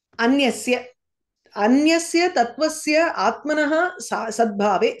அந்யஸ்ய தத்துவஸ்ய ஆத்மனः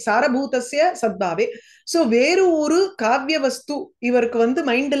சத்பாவே சாரபூதஸ்ய சத்பாவே. சோ வேறு ஒரு காவிய வஸ்து இவருக்கு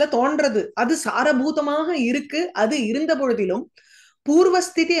மைண்ட்ல தோன்றது, அது சாரபூதமாக இருக்கு. அது இருந்த பொழுதிலும்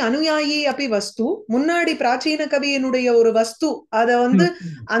பூர்வஸ்திதி அனுயாயி அப்படி வஸ்து, முன்னாடி பிராச்சீன கவியினுடைய ஒரு வஸ்து அத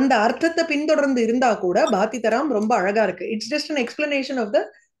அந்த அர்த்தத்தை பின்தொடர்ந்து இருந்தா கூட பாத்திதராம் ரொம்ப அழகா இருக்கு. It's just an explanation of the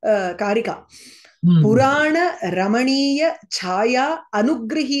காரிகா. புராண ரமணீய சாயா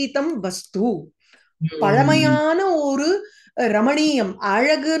அனுகிரகீதம் வஸ்து, பழமையான ஒரு ரமணீயம்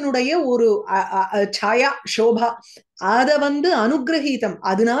அழகுனுடைய ஒரு சாயா சோபா, அத அனுகிரகீதம்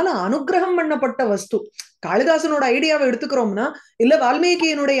அதனால அனுகிரகம் பண்ணப்பட்ட வஸ்து. காளிதாசனோட ஐடியாவை எடுத்துக்கிறோம்னா, இல்ல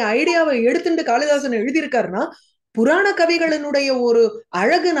வால்மீகியினுடைய ஐடியாவை எடுத்துட்டு காளிதாசன் எழுதியிருக்காருன்னா, புராண கவிகளினுடைய ஒரு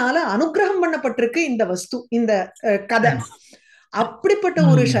அழகுனால அனுகிரகம் பண்ணப்பட்டிருக்கு இந்த வஸ்து, இந்த கதை. அப்படிப்பட்ட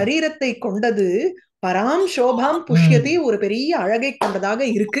ஒரு சரீரத்தை கொண்டது பராம் சோபாம் புஷ்யதி, ஒரு பெரிய அழகை கொண்டதாக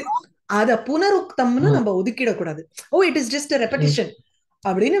இருக்கு. அத புனருக்தம்னு நம்ம ஒதுக்கிடக்கூடாது. ஓ it is just a repetition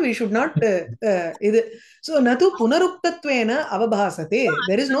அப்படின்னு we should not இது. so நது புனருக்தத்வேன அவபாசதே,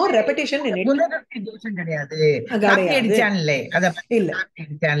 there is no repetition in it. புனருக்தி தோஷம் கிடையாது, காப்பி அடிச்சான்ல அத இல்ல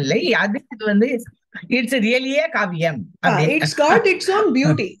அடிச்சான்ல, அதுக்கு it's really a Kaviyam, it's got its own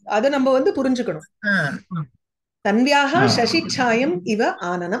beauty. அத நம்ம புரிஞ்சுக்கணும். தன்வியாக சசிச்சாயம் இவ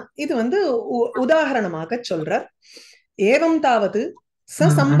ஆனனம், இது உதாரணமாக சொல்றார். ஏவம் தாவது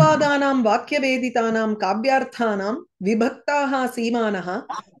ससंवादानां वाक्यवेदितानां काव्यार्थानां विभक्ताः सीमानः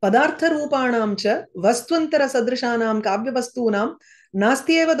पदार्थरूपाणां च वस्त्वन्तरसदृशानां काव्यवस्तूनां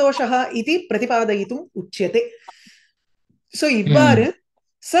नास्त्येव दोषः इति प्रतिपादयितुम् उच्यते. सो इவ்வாறு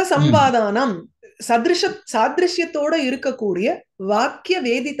சசம்வாதானாம் சாதிருஷ்யத்தோட இருக்கக்கூடிய வாக்கிய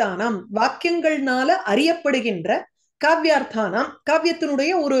வேதிதானாம் வாக்கியங்கள்னால அறியப்படுகின்ற காவியார்த்தானாம்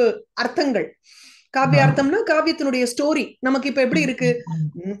காவியத்தினுடைய ஒரு அர்த்தங்கள். காவியார்த்தம்னா காவியத்தினுடைய ஸ்டோரி நமக்கு இப்ப எப்படி இருக்கு,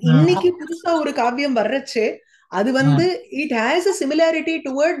 இன்னைக்கு புதுசா ஒரு காவியம் வர்றச்சே அது வந்து it has a similarity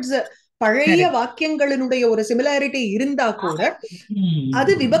towards பழைய வாக்கியங்களினுடைய ஒரு சிமிலாரிட்டி இருந்தா கூட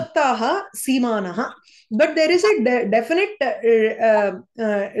அது விபக்தாக சீமானஹா. But there is a definite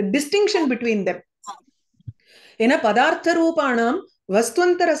distinction between them. ஏன்னா பதார்த்த ரூபானாம்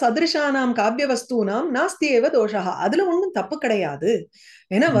வஸ்துவந்தர சதிருஷானாம் காவிய வஸ்தூனாம் நாஸ்தி ஏவ தோஷா, அதுல ஒண்ணும் தப்பு கிடையாது.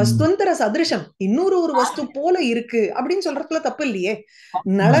 ஏன்னா வஸ்துவந்தர சதிருஷம் இன்னொரு ஒரு வஸ்து போல இருக்கு அப்படின்னு சொல்றதுல தப்பு இல்லையே.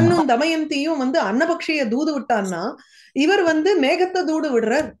 நளனும் தமயந்தியும் வந்து அன்னபக்ஷிய தூது விட்டான்னா இவர் வந்து மேகத்தை தூது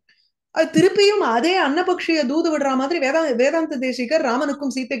விடுறார். அது திருப்பியும் அதே அன்னபக்ஷிய தூது விடுற மாதிரி வேதாந்த தேசிகர்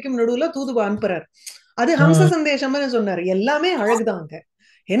ராமனுக்கும் சீதைக்கும் நடுவுல தூது அனுப்புறார். அது ஹம்ச சந்தேசம்னு சொன்னார். எல்லாமே அழகுதாங்க.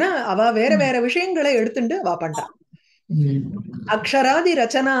 ஏன்னா அவ வேற வேற விஷயங்களை எடுத்துட்டு அவ பண்றா. அக்ஷராதி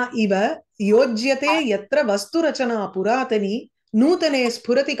ரச்சனா இவ யோஜ்யதே யத்ர வஸ்து ரச்சனா புராதனி நூதனே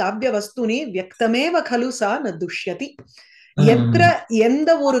ஸ்புரதி காவிய வஸ்துனி வியக்தமேவ கலு சா ந துஷ்யதி. எத்திர எந்த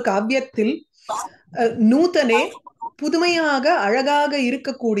ஒரு காவியத்தில் நூதனே புதுமையாக அழகாக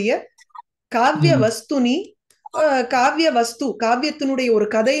இருக்கக்கூடிய காவிய வஸ்துனி காவிய வஸ்து காவியத்தினுடைய ஒரு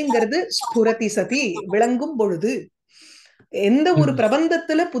கதைங்கிறது ஸ்புரதி சதி விளங்கும் பொழுது, எந்த ஒரு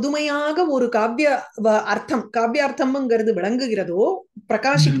பிரபந்தத்துல புதுமையாக ஒரு காவிய அர்த்தம் காவியார்த்தம்ங்கிறது விளங்குகிறதோ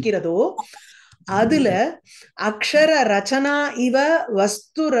பிரகாசிக்கிறதோ அதுல அக்ஷர ரச்சனா இவ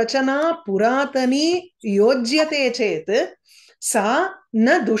வஸ்து ரச்சனா புராதனி யோஜ்யதே சேத் சா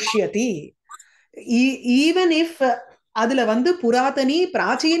ந துஷ்யதி. ஈவன் இஃப் அதுல வந்து புராதனி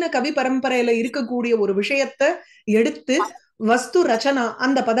பிராச்சீன கவி பரம்பரையில இருக்கக்கூடிய ஒரு விஷயத்த எடுத்து வஸ்து ரச்சனா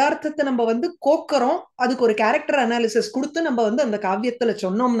அந்த பதார்த்தத்தை நம்ம வந்து கோக்கறோம், அதுக்கு ஒரு கேரக்டர் அனாலிசிஸ் கொடுத்து நம்ம வந்து அந்த காவியத்துல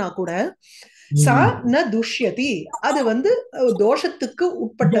சொன்னோம்னா கூட சா ந துஷ்யதி, அது வந்து தோஷத்துக்கு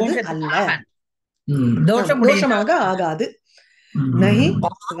உட்பட்டது அல்ல, தோஷமாக ஆகாது. நஹி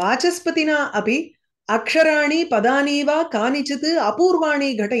வாசஸ்பதினா அபி அக்ஷராணி பதானி வா கானிச்சித்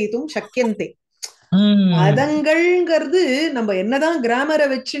அபூர்வாணி கடயித்தும் சக்கியந்தே. பதங்கள்ங்கிறது நம்ம என்னதான் கிராமரை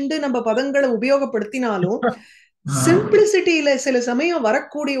வச்சுண்டு நம்ம பதங்களை உபயோகப்படுத்தினாலும் சிம்பிளிசிட்டியில சில சமயம்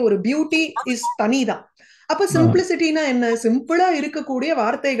வரக்கூடிய ஒரு பியூட்டி இஸ் தனிதான். அப்ப சிம்பிளிசிட்டினா என்ன, சிம்பிளா இருக்கக்கூடிய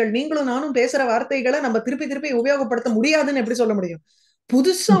வார்த்தைகள், நீங்களும் நானும் பேசுற வார்த்தைகளை நம்ம திருப்பி திருப்பி உபயோகப்படுத்த முடியாதுன்னு எப்படி சொல்ல முடியும்?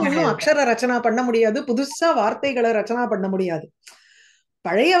 புதுசா ஒன்னும் அக்ஷர ரச்சனா பண்ண முடியாது, புதுசா வார்த்தைகளை ரச்சனா பண்ண முடியாது.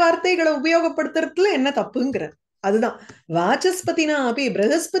 பழைய வார்த்தைகளை உபயோகப்படுத்துறதுல என்ன தப்புங்கிற அதுதான். வாசஸ்பதினா அப்படி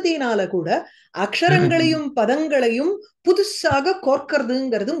பிரகஸ்பதினால கூட அக்ஷரங்களையும் பதங்களையும் புதுசாக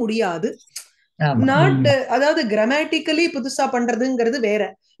கோர்க்கிறதுங்கிறது முடியாது. நாட் அதாவது கிராமட்டிக்கலி புதுசா பண்றதுங்கிறது வேற.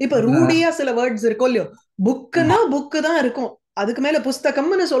 இப்ப ரூடியா சில வேர்ட்ஸ் இருக்கும் இல்லையோ, புக்குன்னா புக்கு தான் இருக்கும், அதுக்கு மேல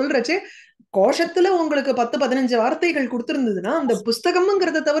புஸ்தகம்னு சொல்றச்சு கோஷத்துல உங்களுக்கு 10-15 வார்த்தைகள் கொடுத்திருந்ததுன்னா அந்த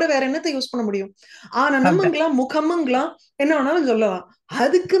புஸ்தகம்ங்கிறத தவிர வேற என்னத்தை யூஸ் பண்ண முடியும்? ஆனந்தம்ங்களாம் முகம்ங்களாம் என்ன வேணாலும் சொல்லலாம்.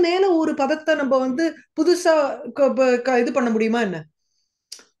 அதுக்கு மேல ஒரு பதத்தை நம்ம வந்து புதுசா இது பண்ண முடியுமா என்ன?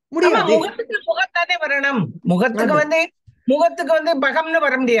 முடியாது. முகத்தானே வரணும். முகத்துக்கு வந்து பகம்னு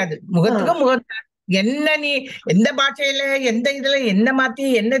வர முடியாது. முகத்துக்கு என்ன நீ எந்த பாஷையில எந்த இதுல என்ன மாத்தி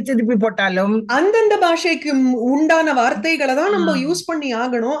என்ன திருப்பி போட்டாலும் அந்தந்த பாஷைக்கு உண்டான வார்த்தைகளை தான் நம்ம யூஸ் பண்ணி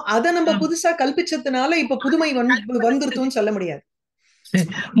ஆகணும். அதை நம்ம புதுசா கல்பிச்சதுனால இப்ப புதுமை வந்துருத்துன்னு சொல்ல முடியாது.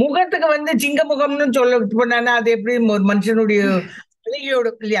 முகத்துக்கு வந்து சிங்க முகம்னு சொல்ல போனா அது எப்படி ஒரு மனுஷனுடைய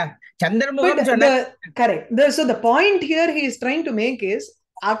இல்லையா? சந்திரமுகம் சொன்ன correct. So the point here he is trying to make is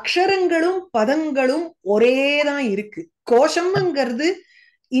அக்ஷரங்களும் பதங்களும் ஒரேதான் இருக்கு. கோஷம்ங்கிறது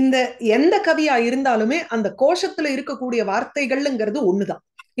இந்த எந்த கவியா இருந்தாலுமே அந்த கோஷத்துல இருக்கக்கூடிய வார்த்தைகள்ங்கிறது ஒண்ணுதான்.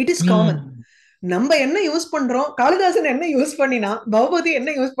 It is common. நம்ம என்ன யூஸ் பண்றோம், காளிதாசன் என்ன யூஸ் பண்ணினா, பகவதி என்ன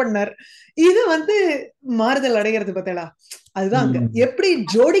யூஸ் பண்ணார், இது வந்து மாறுதல் அடைகிறது பார்த்தா அதுதான் அங்க எப்படி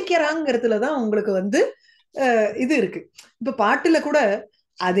ஜோடிக்கிறாங்கிறதுலதான் உங்களுக்கு வந்து இது இருக்கு. இப்ப பாட்டுல கூட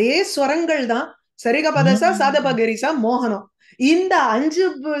அதே ஸ்வரங்கள் தான், சரிக பதசா சாதபகரிசா மோகனம், இந்த 5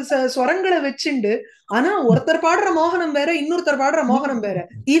 ஸ்வரங்களை வச்சுண்டு ஆனா ஒருத்தர் பாடுற மோகனம் வேற இன்னொருத்தர் பாடுற மோகனம் வேற,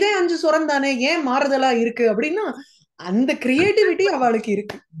 இதே 5 ஸ்வரம் தானே, ஏன் மாறுதலா இருக்கு அப்படின்னா அந்த கிரியேட்டிவிட்டி அவளுக்கு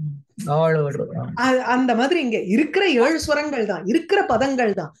இருக்கு. அந்த மாதிரி இங்க இருக்கிற 7 ஸ்வரங்கள் தான், இருக்கிற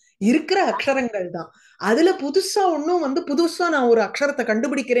பதங்கள் தான், இருக்கிற அக்ஷரங்கள் தான். அதுல புதுசா ஒன்னும் வந்து புதுசா நான் ஒரு அக்ஷரத்தை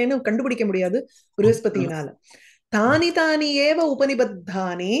கண்டுபிடிக்கிறேன்னு கண்டுபிடிக்க முடியாது பிரகஸ்பதியினால. தானி தானி ஏவ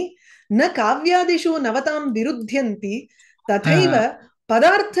உபனிபத்தானி ந காவ்யாதிஷு நவதாம் விருத்தியந்தி ததைவ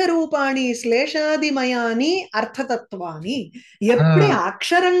பதார்த்த ரூபாணி ஸ்லேஷாதிமயானி அர்த்த தத்துவானி. எப்படி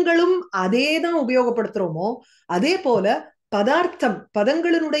அக்ஷரங்களும் அதேதான் உபயோகப்படுத்துறோமோ அதே போல பதார்த்தம்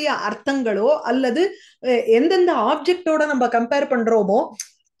பதங்களினுடைய அர்த்தங்களோ அல்லது எந்தெந்த ஆப்ஜெக்டோட நம்ம கம்பேர் பண்றோமோ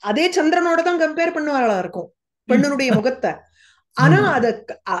அதே சந்திரனோட தான் கம்பேர் பண்ணுவாளா இருக்கும் பெண்ணுடைய முகத்தை. ஆனா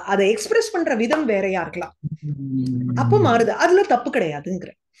அதை எக்ஸ்பிரஸ் பண்ற விதம் வேறையா இருக்கலாம். அப்போ மாறுது, அதுல தப்பு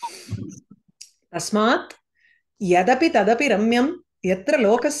கிடையாதுங்கிற. தஸ்மாத் யதபி ததபி ரம்யம் எத்திர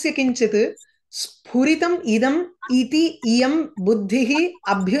லோகஸ்ய கிஞ்சித் ஸ்புரிதம் இதம் இதி இயம் புத்திஹி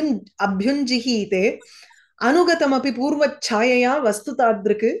அப்யுஞ்சிஹீதே அனுகதமபி பூர்வச்சாயையா வஸ்து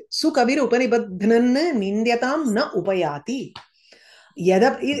தாத்ருக்கு சுகவிர் உபனிபத்னன்னு நிந்தியதாம் ந உபயாதி.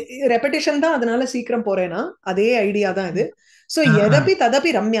 ரெப்படிஷன் தான், அதனால சீக்கிரம் போறேன்னா அதே ஐடியா தான் இது. சோ எதபி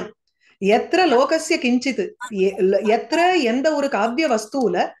ததபி ரம்யம் எத்திர லோகஸ்ய கிஞ்சித் எத்திர எந்த ஒரு காவிய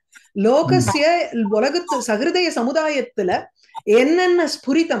வஸ்துல லோகஸ்ய உலகத்து சகிருதய சமுதாயத்துல என்னென்ன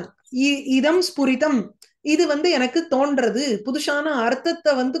ஸ்புரிதம் இதம் ஸ்புரிதம் இது எனக்கு தோன்றது புதுசான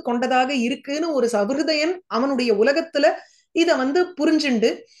அர்த்தத்தை கொண்டதாக இருக்குன்னு ஒரு சகிருதயன் அவனுடைய உலகத்துல இத புரிஞ்சுண்டு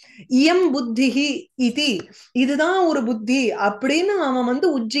இயம் புத்திஹி இதி இதுதான் ஒரு புத்தி அப்படின்னு அவன்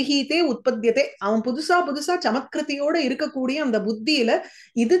உஜ்ஜிஹீதே உற்பத்தியதே அவன் புதுசா புதுசா சமத்கிருதியோட இருக்கக்கூடிய அந்த புத்தியில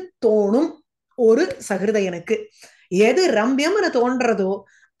இது தோணும் ஒரு சகிருதயனுக்கு. எது ரம்யம்னு தோன்றதோ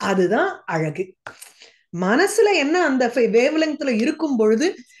அதுதான் அழகு. மனசுல என்ன அந்த வேவ்லெங்க்ல இருக்கும் பொழுது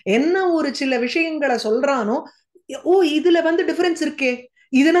என்ன ஒரு சில விஷயங்களை சொல்றானோ, ஓ இதுல டிஃபரன்ஸ் இருக்கே,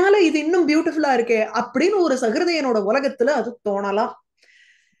 இதனால இது இன்னும் பியூட்டிஃபுல்லா இருக்கே அப்படின்னு ஒரு சகிருதயனோட உலகத்துல அது தோணலாம்.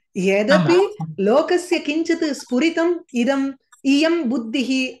 எதபி லோகஸ்ய கிஞ்சித் ஸ்புரிதம் இதம் இயம்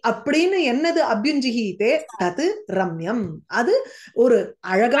புத்திஹி அப்படின்னு என்னது அபியுஞ்சிஹீதே தது ரம்யம். அது ஒரு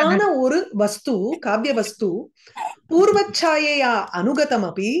அழகான ஒரு வஸ்து, காவிய வஸ்து. பூர்வச்சாயையா அனுகதம்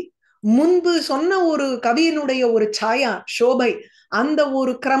அப்படி முன்பு சொன்ன ஒரு கவியினுடைய ஒரு சாயா சோபை அந்த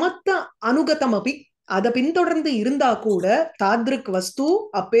ஒரு கிரமத்தை அனுகதம் அப்படி அதை பின்தொடர்ந்து இருந்தா கூட தாத்ருக் வஸ்து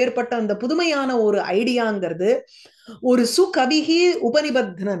அப்பேற்பட்ட அந்த புதுமையான ஒரு ஐடியாங்கிறது ஒரு சுகவிகி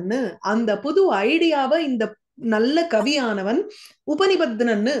உபனிபத்னன்னு அந்த புது ஐடியாவை இந்த நல்ல கவியானவன்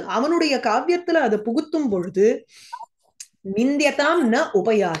உபனிபத்னன்னு அவனுடைய காவியத்துல அதை புகுத்தும் பொழுது நிந்தியதாம் ந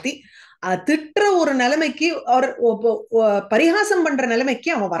உபயாதி திட்டுற ஒரு நிலைமைக்கு பரிகாசம் பண்ற நிலைமைக்கு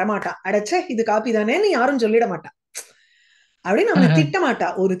அவன் வரமாட்டான். அடைச்ச இது காப்பி தானேன்னு யாரும் சொல்லிட மாட்டான் அப்படின்னு அவனை திட்ட மாட்டா.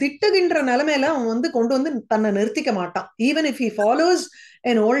 ஒரு திட்டுகின்ற நிலைமையில அவன் கொண்டு தன்னை நிறுத்திக்க மாட்டான். Even if he follows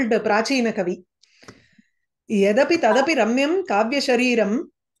an old பிராச்சீன கவி. எதபி ததபி ரம்யம் காவிய சரீரம்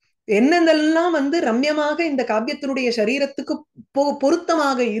என்னதெல்லாம் ரம்யமாக இந்த காவியத்தினுடைய சரீரத்துக்கு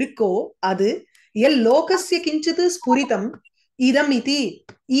பொருத்தமாக இருக்கோ அது எல் லோகஸ்ய கிஞ்சித் ஸ்புரிதம் இதம் இதி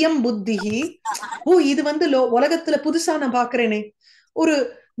இயம் புத்திஹி. ஓ இது உலகத்துல புதுசா நான் பாக்குறேனே, ஒரு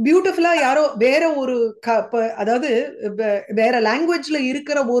பியூட்டிஃபுல்லா யாரோ வேற ஒரு அதாவது வேற லாங்குவேஜ்ல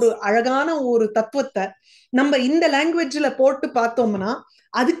இருக்கிற ஒரு அழகான ஒரு தத்துவத்தை நம்ம இந்த லாங்குவேஜ்ல போட்டு பார்த்தோம்னா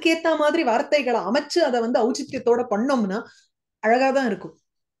அதுக்கேத்த மாதிரி வார்த்தைகளை அமைச்சு அதை ஔச்சித்யத்தோட பண்ணோம்னா அழகாதான் இருக்கும்.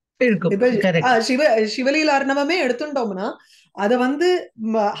 சிவலீல அர்ணவமே எடுத்துட்டோம்னா அத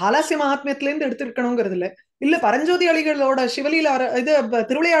ஹாலாசிய மகாத்மியத்துல இருந்து எடுத்திருக்கணுங்கிறது இல்ல பரஞ்சோதி அலிகளோட சிவலீல இது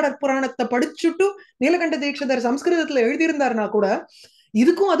திருவிளையாடற் புராணத்தை படிச்சுட்டு நீலகண்ட தீட்சிதர் சம்ஸ்கிருதத்துல எழுதியிருந்தாருன்னா கூட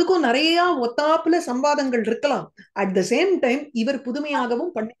இதுக்கும் அதுக்கும் நிறைய ஒத்தாப்புல சம்வாதங்கள் இருக்கலாம். அட் த சேம் டைம் இவர்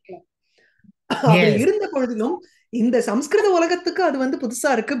புதுமையாகவும் பண்ணிக்கலாம். அப்படி இருந்த பொழுதிலும் இந்த சம்ஸ்கிருத உலகத்துக்கு அது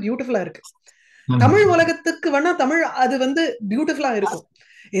புதுசா இருக்கு, பியூட்டிஃபுல்லா இருக்கு. தமிழ் உலகத்துக்கு தமிழ் அது பியூட்டிஃபுல்லா இருக்கும்.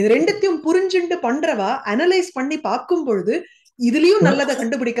 இது ரெண்டுத்தையும் புரிஞ்சுட்டு பண்றவா அனலைஸ் பண்ணி பார்க்கும் பொழுது இதுலயும் நல்லதை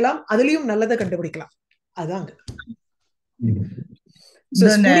கண்டுபிடிக்கலாம், அதுலயும் நல்லதை கண்டுபிடிக்கலாம். அதாங்க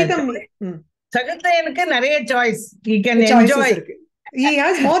சகத்தையனுக்கு நிறைய choice. He can enjoy. He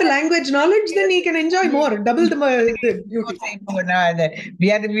has more language knowledge, then he can enjoy more, double the beauty.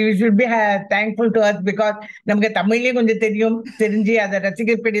 We should be thankful to us because நமக்கு தமிழ்லயும் கொஞ்சம் தெரிஞ்சு அதை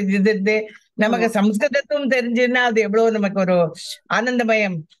ரசிக்கப்படுது. நமக்கு சம்ஸ்கிருதத்தும் தெரிஞ்சுன்னா அது எவ்வளவு நமக்கு ஒரு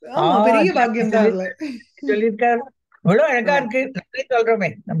ஆனந்தமயம், பெரிய பாக்கியம் தான் சொல்லியிருக்காரு. இவ்வளவு அழகா இருக்கு.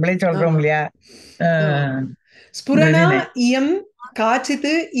 நம்மளே சொல்றோம் இல்லையா. ஸ்புரணா இயம்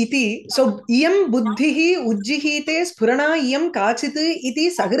காச்சித் இதி. சோ இயம் புத்திஹி உஜ்ஜிஹீதே ஸ்புரணா இயம் காச்சித் இதி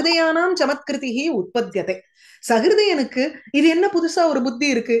சகிருதயானாம் சமத்கிருதிஹி உற்பத்தியதே. சகிருதயனுக்கு இது என்ன புதுசா ஒரு புத்தி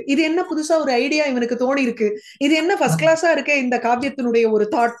இருக்கு, இது என்ன புதுசா ஒரு ஐடியா இவனுக்கு தோணி இருக்கு, இது என்ன ஃபர்ஸ்ட் கிளாஸா இருக்கே இந்த காவியத்தினுடைய ஒரு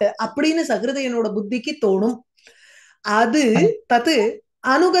தாட் அப்படின்னு சகிருதயனோட புத்திக்கு தோணும். அது தத்து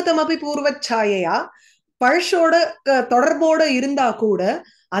அனுகதமபி பூர்வச்சாயையா பழசோட தொடர்போட இருந்தா கூட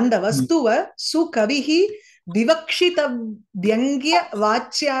அந்த வஸ்துவ சுகவிஹி விவக்ஷித வியங்கிய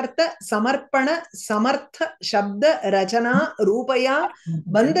வாச்சியார்த்த சமர்ப்பண சமர்த்த சப்த ரச்சனா ரூபயா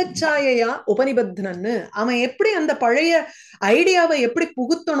பந்தச்சாயையா உபனிபத்னன்னு அவன் எப்படி அந்த பழைய ஐடியாவை எப்படி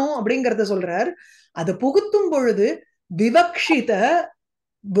புகுத்தணும் அப்படிங்கறத சொல்றார். அதை புகுத்தும் பொழுது விவக்ஷித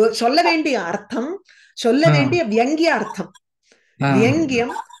சொல்ல வேண்டிய அர்த்தம், சொல்ல வேண்டிய வியங்கியார்த்தம்,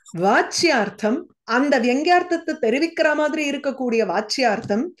 வியங்கியம் வாச்சியார்த்தம், அந்த வியங்கியார்த்தத்தை தெரிவிக்கிற மாதிரி இருக்கக்கூடிய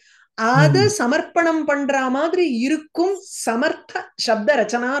வாச்சியார்த்தம், அத சமர்ப்பணம் பண்ற மாதிரி இருக்கும் சமர்த்த சப்த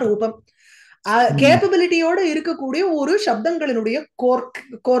ரச்சனா ரூபம், கேப்பபிலிட்டியோட இருக்கக்கூடிய ஒரு சப்தங்களினுடைய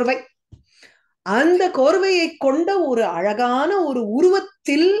கோர்வை, அந்த கோர்வையை கொண்ட ஒரு அழகான ஒரு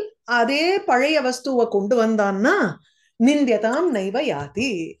உருவத்தில் அதே பழைய வஸ்துவை கொண்டு வந்தான்னா நிந்தியதாம் நைவ யாதி,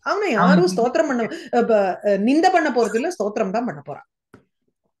 அவனை யாரும் ஸ்தோத்திரம் பண்ண நிந்த பண்ண போறது இல்ல, ஸ்தோத்திரம் தான் பண்ண போறான்.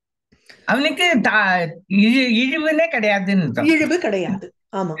 அவனுக்கு இழிவுனே கிடையாதுன்னு, இழிவு கிடையாது.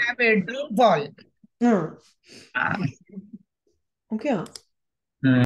 ஆமா, ஓகே.